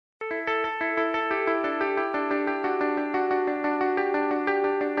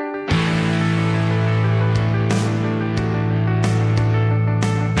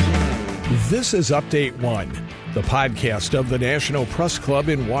This is Update One, the podcast of the National Press Club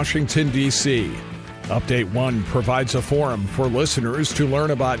in Washington, D.C. Update One provides a forum for listeners to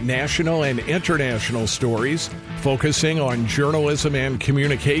learn about national and international stories, focusing on journalism and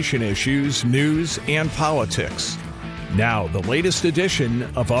communication issues, news, and politics. Now, the latest edition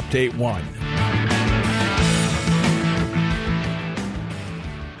of Update One.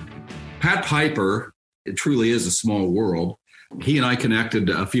 Pat Piper, it truly is a small world. He and I connected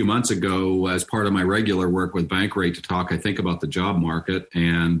a few months ago as part of my regular work with Bankrate to talk, I think, about the job market.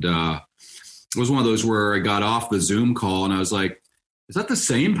 And it was one of those where I got off the Zoom call and I was like, is that the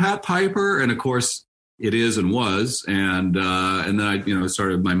same Pat Piper? And of course, it is and was. And then I,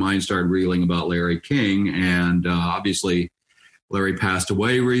 my mind started reeling about Larry King. And obviously, Larry passed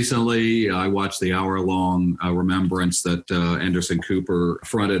away recently. I watched the hour-long remembrance that Anderson Cooper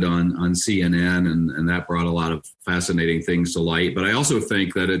fronted on CNN, and that brought a lot of fascinating things to light. But I also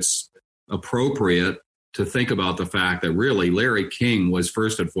think that it's appropriate to think about the fact that really Larry King was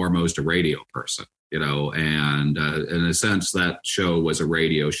first and foremost a radio person, and in a sense that show was a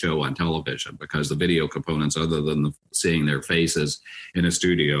radio show on television because the video components, other than seeing their faces in a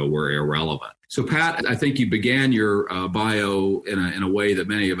studio, were irrelevant. So, Pat, I think you began your bio in a way that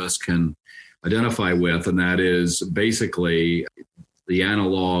many of us can identify with, and that is basically the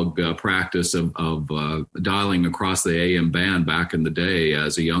analog practice of dialing across the AM band back in the day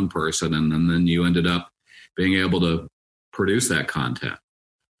as a young person, and then you ended up being able to produce that content.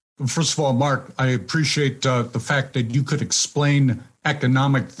 First of all, Mark, I appreciate the fact that you could explain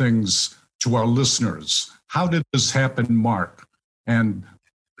economic things to our listeners. How did this happen, Mark? And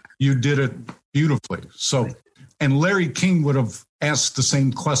you did it beautifully. So, and Larry King would have asked the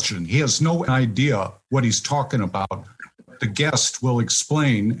same question. He has no idea what he's talking about. The guest will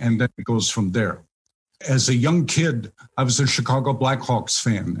explain, and then it goes from there. As a young kid, I was a Chicago Blackhawks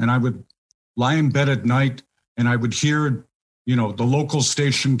fan, and I would lie in bed at night and I would hear, the local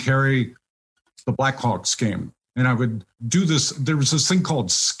station carry the Blackhawks game. And I would do this. There was this thing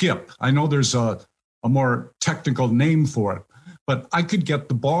called skip. I know there's a more technical name for it, but I could get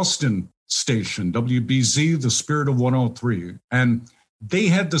the Boston station, WBZ, the Spirit of 103, and they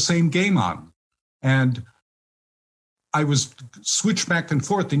had the same game on. And I was switched back and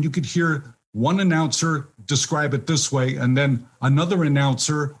forth, and you could hear one announcer describe it this way, and then another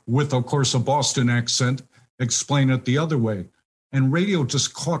announcer with, of course, a Boston accent explain it the other way. And radio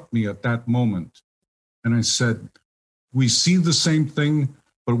just caught me at that moment. And I said, we see the same thing,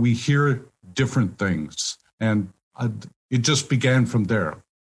 but we hear different things. And it just began from there.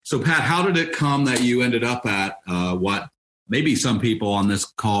 So, Pat, how did it come that you ended up at what maybe some people on this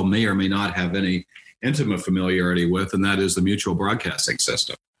call may or may not have any intimate familiarity with, and that is the Mutual Broadcasting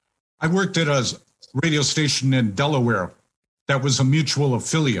System? I worked at a radio station in Delaware that was a Mutual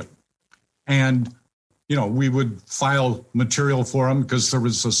affiliate. And, we would file material for them because there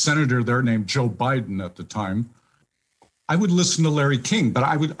was a senator there named Joe Biden at the time. I would listen to Larry King, but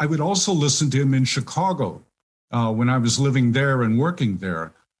I would also listen to him in Chicago when I was living there and working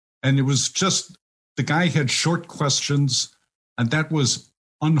there. And it was just, the guy had short questions, and that was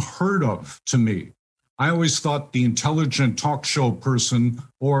unheard of to me. I always thought the intelligent talk show person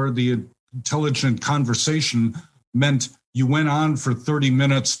or the intelligent conversation meant you went on for 30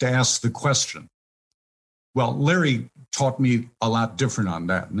 minutes to ask the question. Well, Larry taught me a lot different on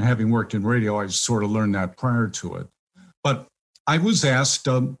that. And having worked in radio, I sort of learned that prior to it. But I was asked,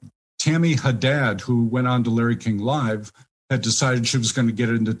 Tammy Haddad, who went on to Larry King Live, had decided she was going to get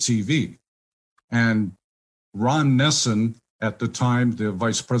into TV. And Ron Nesson, at the time, the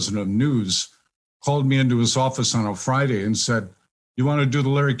vice president of news, called me into his office on a Friday and said, you want to do the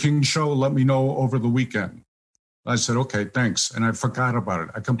Larry King show? Let me know over the weekend. I said, okay, thanks. And I forgot about it.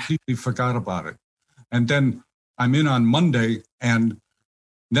 I completely forgot about it. And then I'm in on Monday and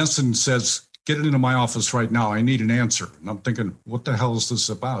Nesson says, get it into my office right now. I need an answer. And I'm thinking, what the hell is this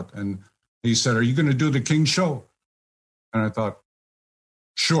about? And he said, are you going to do the King show? And I thought,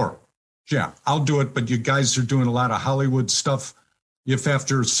 sure. Yeah, I'll do it. But you guys are doing a lot of Hollywood stuff. If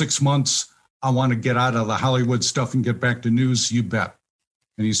after 6 months, I want to get out of the Hollywood stuff and get back to news, you bet.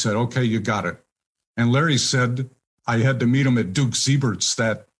 And he said, okay, you got it. And Larry said, I had to meet him at Duke Siebert's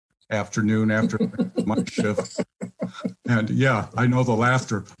that afternoon after my shift. And yeah, I know the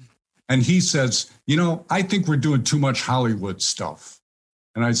laughter. And he says, I think we're doing too much Hollywood stuff.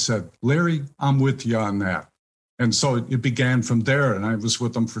 And I said, Larry, I'm with you on that. And so it began from there. And I was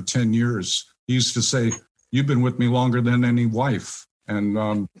with him for 10 years. He used to say, you've been with me longer than any wife. And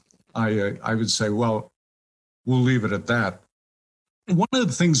I would say, well, we'll leave it at that. One of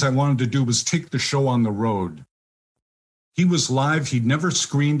the things I wanted to do was take the show on the road. He was live. He never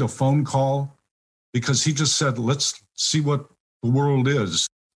screened a phone call because he just said, let's see what the world is.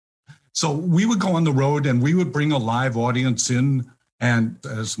 So we would go on the road and we would bring a live audience in. And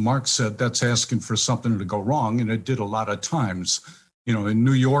as Mark said, that's asking for something to go wrong. And it did a lot of times. You know, in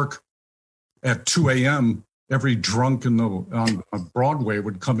New York at 2 a.m., every drunk on Broadway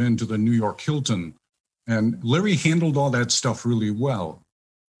would come into the New York Hilton. And Larry handled all that stuff really well.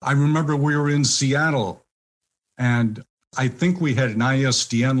 I remember we were in Seattle, and I think we had an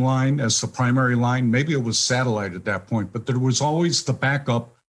ISDN line as the primary line. Maybe it was satellite at that point, but there was always the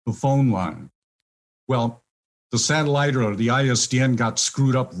backup, the phone line. Well, the satellite or the ISDN got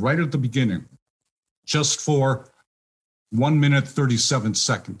screwed up right at the beginning, just for 1 minute, 37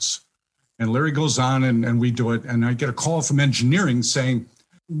 seconds. And Larry goes on and we do it. And I get a call from engineering saying,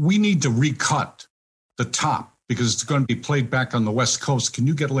 we need to recut the top because it's going to be played back on the West Coast. Can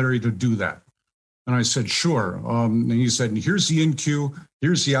you get Larry to do that? And I said, sure. And he said, here's the in cue,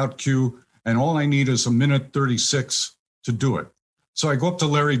 here's the out cue, and all I need is 1 minute 36 to do it. So I go up to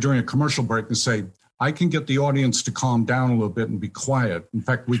Larry during a commercial break and say, I can get the audience to calm down a little bit and be quiet. In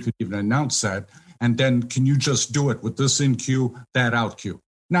fact, we could even announce that. And then can you just do it with this in cue, that out cue?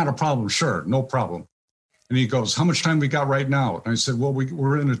 Not a problem. Sure, no problem. And he goes, how much time we got right now? And I said, well,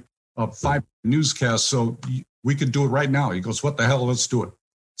 we're in a 5 newscast, so we could do it right now. He goes, what the hell? Let's do it.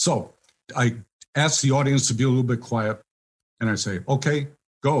 So I ask the audience to be a little bit quiet. And I say, okay,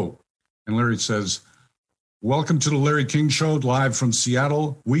 go. And Larry says, welcome to the Larry King Show, live from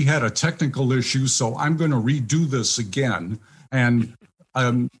Seattle. We had a technical issue, so I'm going to redo this again. And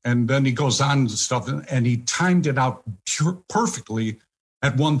then he goes on and stuff, and he timed it out perfectly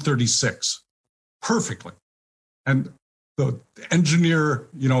at 1:36, perfectly. And the engineer,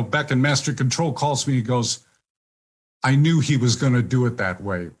 back in Master Control calls me, he goes, I knew he was going to do it that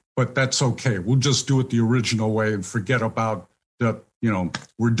way, but that's okay. We'll just do it the original way and forget about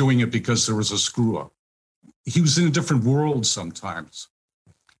we're doing it because there was a screw up. He was in a different world sometimes.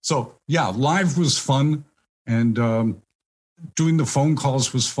 So yeah, live was fun. And doing the phone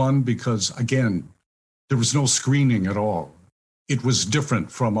calls was fun because, again, there was no screening at all. It was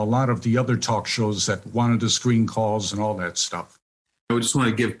different from a lot of the other talk shows that wanted to screen calls and all that stuff. I just want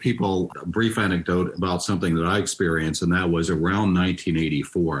to give people a brief anecdote about something that I experienced, and that was around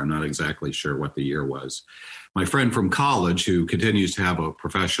 1984. I'm not exactly sure what the year was. My friend from college, who continues to have a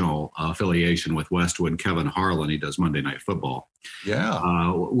professional affiliation with Westwood, Kevin Harlan, he does Monday Night Football.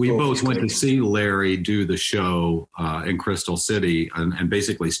 Yeah. We both went to see Larry do the show in Crystal City and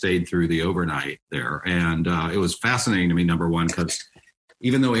basically stayed through the overnight there. And it was fascinating to me, number one, because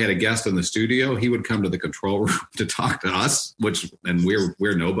even though we had a guest in the studio, he would come to the control room to talk to us, and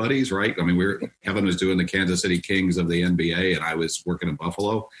we're nobodies, right? I mean, Kevin was doing the Kansas City Kings of the NBA, and I was working in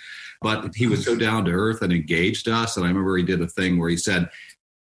Buffalo. But he was so down to earth and engaged us. And I remember he did a thing where he said,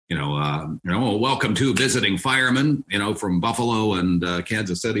 welcome to visiting firemen, from Buffalo and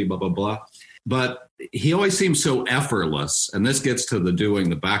Kansas City, blah, blah, blah. But he always seems so effortless. And this gets to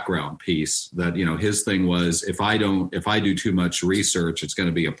doing the background piece that, his thing was, if I do too much research, it's going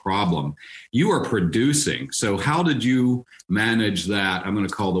to be a problem. You are producing. So how did you manage that? I'm going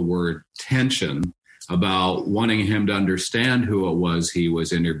to call the word tension about wanting him to understand who it was he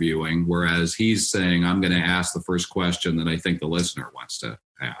was interviewing, whereas he's saying, I'm going to ask the first question that I think the listener wants to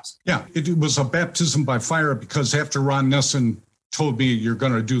ask. Yeah, it was a baptism by fire because after Ron Nesson told me you're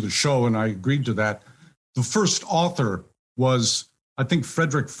going to do the show, and I agreed to that, the first author was, I think,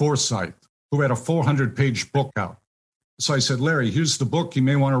 Frederick Forsyth, who had a 400-page book out. So I said, Larry, here's the book. You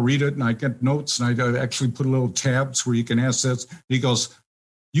may want to read it. And I get notes, and I actually put a little tabs where you can ask that. He goes,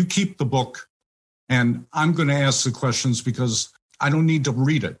 you keep the book. And I'm going to ask the questions because I don't need to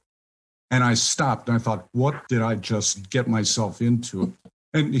read it. And I stopped and I thought, what did I just get myself into?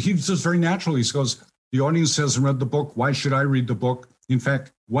 And he was just very natural. He goes, the audience hasn't read the book. Why should I read the book? In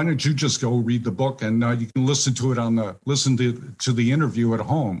fact, why don't you just go read the book and you can listen to it listen to the interview at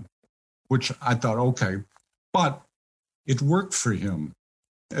home, which I thought, okay. But it worked for him.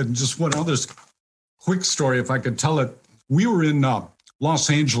 And just one other quick story, if I could tell it. We were in Los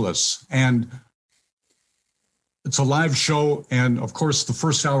Angeles, and it's a live show, and of course, the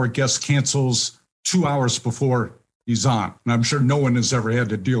first hour guest cancels 2 hours before he's on. And I'm sure no one has ever had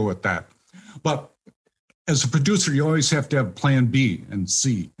to deal with that. But as a producer, you always have to have plan B and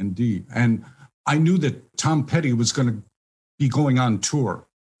C and D. And I knew that Tom Petty was going to be going on tour.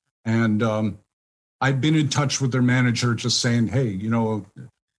 And I'd been in touch with their manager just saying, hey,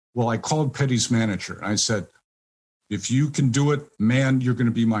 I called Petty's manager. And I said, if you can do it, man, you're going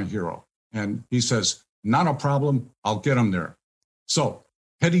to be my hero. And he says, not a problem. I'll get him there. So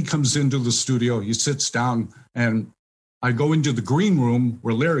Petty comes into the studio. He sits down, and I go into the green room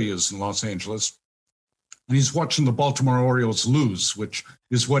where Larry is in Los Angeles, and he's watching the Baltimore Orioles lose, which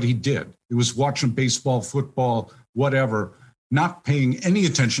is what he did. He was watching baseball, football, whatever, not paying any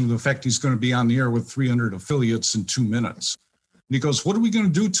attention to the fact he's going to be on the air with 300 affiliates in 2 minutes. And he goes, "What are we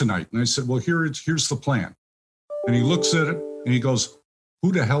going to do tonight?" And I said, "Well, here's the plan." And he looks at it and he goes,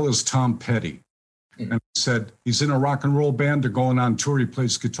 "Who the hell is Tom Petty?" And I said, "He's in a rock and roll band. They're going on tour. He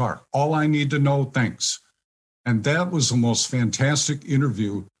plays guitar. All I need to know, thanks." And that was the most fantastic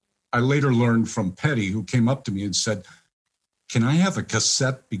interview. I later learned from Petty, who came up to me and said, "Can I have a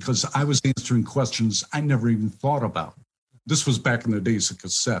cassette? Because I was answering questions I never even thought about." This was back in the days of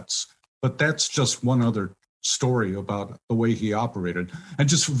cassettes. But that's just one other story about the way he operated. And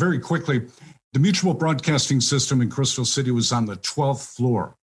just very quickly, the Mutual Broadcasting System in Crystal City was on the 12th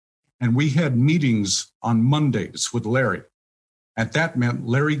floor. And we had meetings on Mondays with Larry. And that meant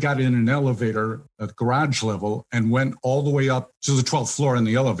Larry got in an elevator at garage level and went all the way up to the 12th floor in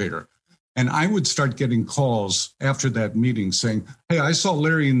the elevator. And I would start getting calls after that meeting saying, "Hey, I saw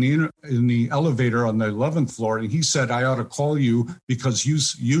Larry in the elevator on the 11th floor, and he said I ought to call you because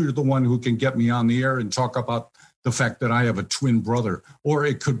you're the one who can get me on the air and talk about the fact that I have a twin brother." Or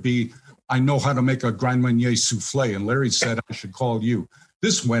it could be, "I know how to make a Grand Marnier souffle, and Larry said I should call you."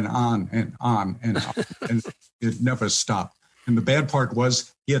 This went on and on and on, and it never stopped. And the bad part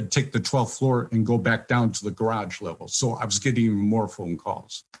was he had to take the 12th floor and go back down to the garage level. So I was getting even more phone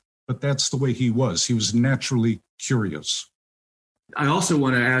calls. But that's the way he was. He was naturally curious. I also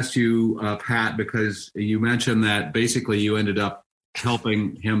want to ask you, Pat, because you mentioned that basically you ended up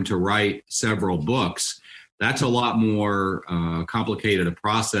helping him to write several books. That's a lot more complicated a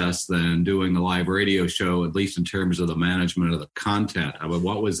process than doing a live radio show, at least in terms of the management of the content. I mean,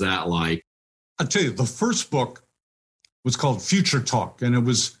 what was that like? I'll tell you, the first book was called Future Talk, and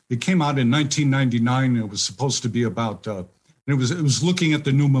it came out in 1999. It was supposed to be about it was looking at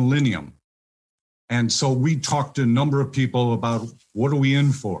the new millennium. And so we talked to a number of people about what are we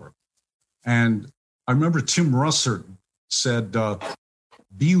in for. And I remember Tim Russert said,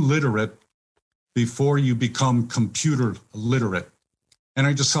 "Be literate before you become computer literate." And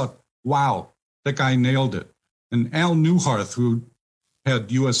I just thought, wow, that guy nailed it. And Al Newharth, who had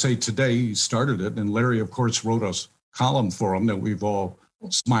USA Today, he started it. And Larry, of course, wrote a column for him that we've all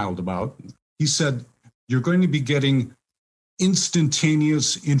smiled about. He said, "You're going to be getting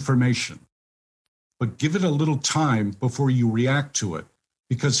instantaneous information, but give it a little time before you react to it,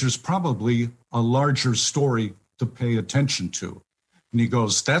 because there's probably a larger story to pay attention to." And he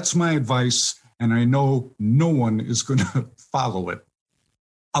goes, "That's my advice, and I know no one is going to follow it."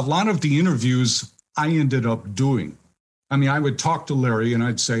 A lot of the interviews I ended up doing. I mean, I would talk to Larry and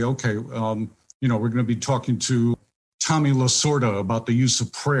I'd say, "Okay, we're going to be talking to Tommy Lasorda about the use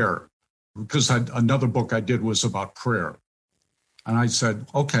of prayer," because another book I did was about prayer. And I said,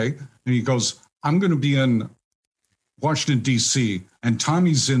 "Okay." And he goes, "I'm going to be in Washington, D.C., and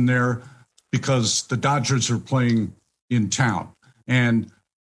Tommy's in there because the Dodgers are playing in town. And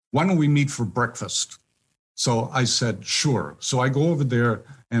why don't we meet for breakfast?" So I said, "Sure." So I go over there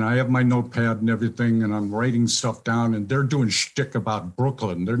and I have my notepad and everything, and I'm writing stuff down, and they're doing shtick about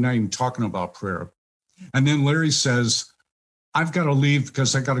Brooklyn. They're not even talking about prayer. And then Larry says, "I've got to leave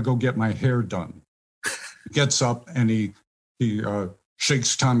because I got to go get my hair done." He gets up and he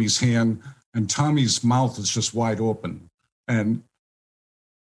shakes Tommy's hand, and Tommy's mouth is just wide open. And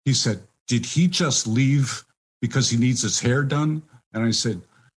he said, "Did he just leave because he needs his hair done?" And I said,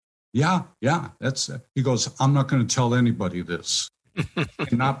 yeah, that's it. He goes, "I'm not going to tell anybody this."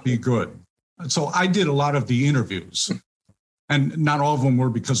 And not be good. So I did a lot of the interviews. And not all of them were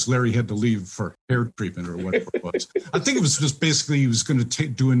because Larry had to leave for hair treatment or whatever it was. I think it was just basically he was going to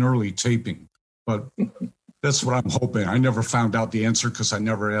do an early taping. But that's what I'm hoping. I never found out the answer because I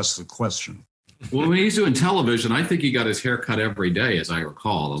never asked the question. Well, when he's doing television, I think he got his hair cut every day, as I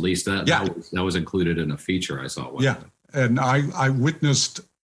recall. At least that was included in a feature I saw. Yeah, and I witnessed.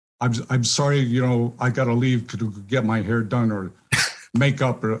 I'm sorry, I got to leave to get my hair done or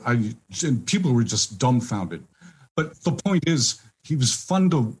makeup, and people were just dumbfounded. But the point is, he was fun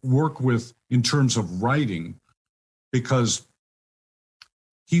to work with in terms of writing, because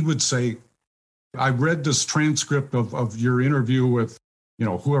he would say, "I read this transcript of your interview with,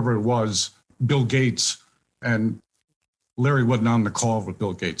 whoever it was, Bill Gates," and Larry wasn't on the call with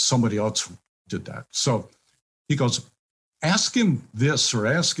Bill Gates. Somebody else did that. So he goes, "Ask him this or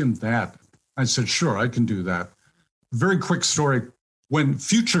ask him that." I said, "Sure, I can do that." Very quick story. When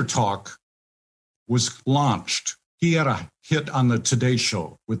Future Talk was launched, he had a hit on the Today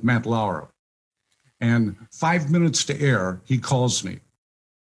Show with Matt Lauer. And 5 minutes to air, he calls me.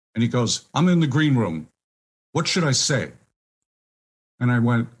 And he goes, "I'm in the green room. what should I say? And I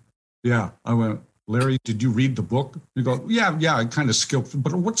went, Larry, did you read the book? He goes, yeah, I kind of skipped,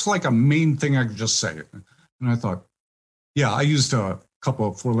 but what's like a main thing I could just say? And I thought, I used a couple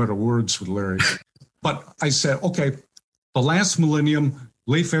of 4-letter words with Larry. But I said, okay, the last millennium,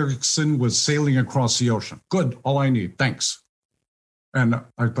 Leif Erikson was sailing across the ocean. Good, all I need, thanks. And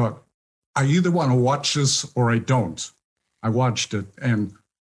I thought, I either want to watch this or I don't. I watched it, and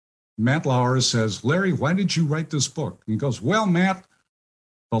Matt Lauer says, Larry, why did you write this book? And he goes, well, Matt,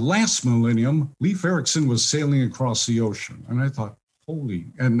 the last millennium, Leif Erikson was sailing across the ocean. And I thought, holy.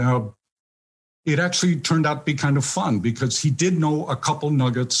 And it actually turned out to be kind of fun because he did know a couple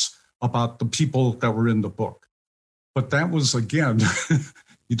nuggets about the people that were in the book. But that was, again,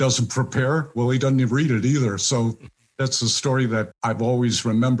 he doesn't prepare. Well, he doesn't read it either. So that's a story that I've always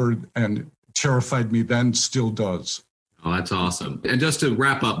remembered and terrified me then, still does. Oh, that's awesome. And just to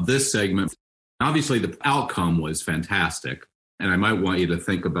wrap up this segment, obviously the outcome was fantastic. And I might want you to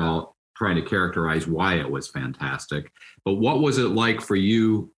think about trying to characterize why it was fantastic. But what was it like for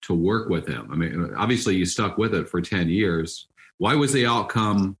you to work with him? I mean, obviously you stuck with it for 10 years. Why was the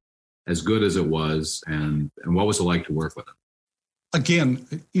outcome as good as it was? And what was it like to work with him? Again,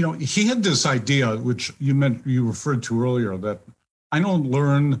 he had this idea, which you referred to earlier, that I don't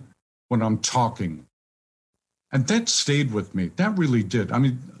learn when I'm talking. And that stayed with me. That really did. I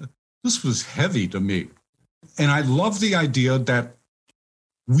mean, this was heavy to me. And I love the idea that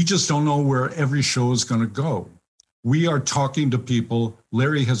we just don't know where every show is going to go. We are talking to people.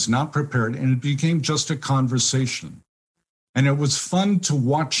 Larry has not prepared, and it became just a conversation. And it was fun to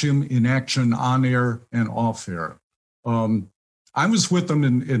watch him in action on air and off air. I was with him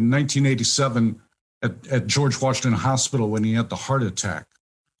in 1987 at George Washington Hospital when he had the heart attack.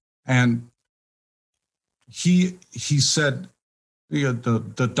 And he said,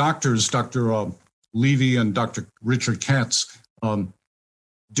 the doctors, Dr. Levy and Dr. Richard Katz,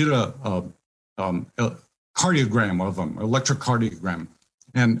 did a cardiogram of him, electrocardiogram.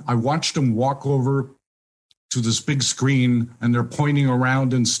 And I watched him walk over to this big screen, and they're pointing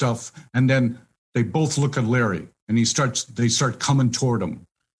around and stuff. And then they both look at Larry, and they start coming toward him.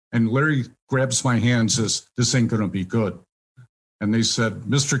 And Larry grabs my hand and says, this ain't going to be good. And they said,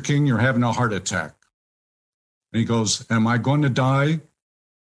 Mr. King, you're having a heart attack. And he goes, am I going to die?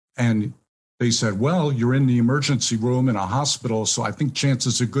 And they said, well, you're in the emergency room in a hospital, so I think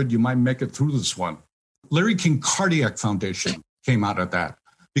chances are good you might make it through this one. Larry King Cardiac Foundation came out of that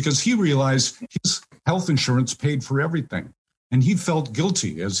because he realized his health insurance paid for everything. And he felt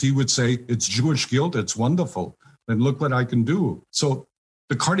guilty, as he would say, it's Jewish guilt, it's wonderful, and look what I can do. So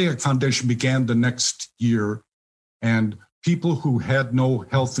the Cardiac Foundation began the next year, and people who had no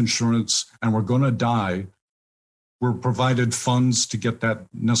health insurance and were going to die were provided funds to get that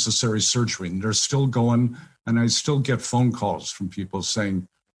necessary surgery. And they're still going, and I still get phone calls from people saying,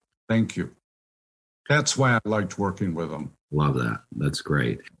 thank you. That's why I liked working with them. Love that. That's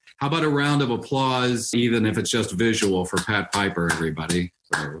great. How about a round of applause, even if it's just visual, for Pat Piper, everybody?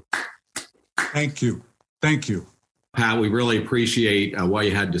 So. Thank you. Thank you. Pat, we really appreciate what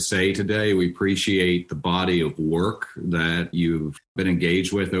you had to say today. We appreciate the body of work that you've been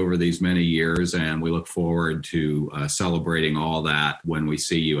engaged with over these many years, and we look forward to celebrating all that when we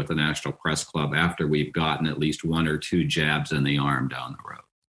see you at the National Press Club after we've gotten at least 1 or 2 jabs in the arm down the road.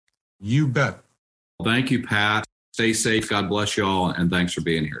 You bet. Thank you, Pat. Stay safe. God bless you all, and thanks for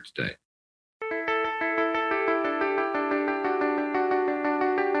being here today.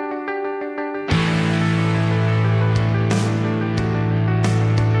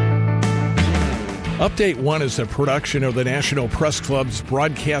 Update One is a production of the National Press Club's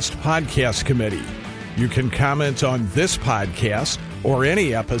Broadcast Podcast Committee. You can comment on this podcast or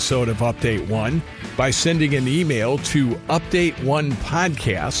any episode of Update One by sending an email to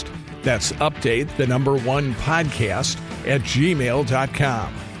updateonepodcast, that's update, the number 1 podcast,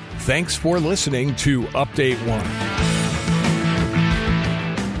 @gmail.com. Thanks for listening to Update One.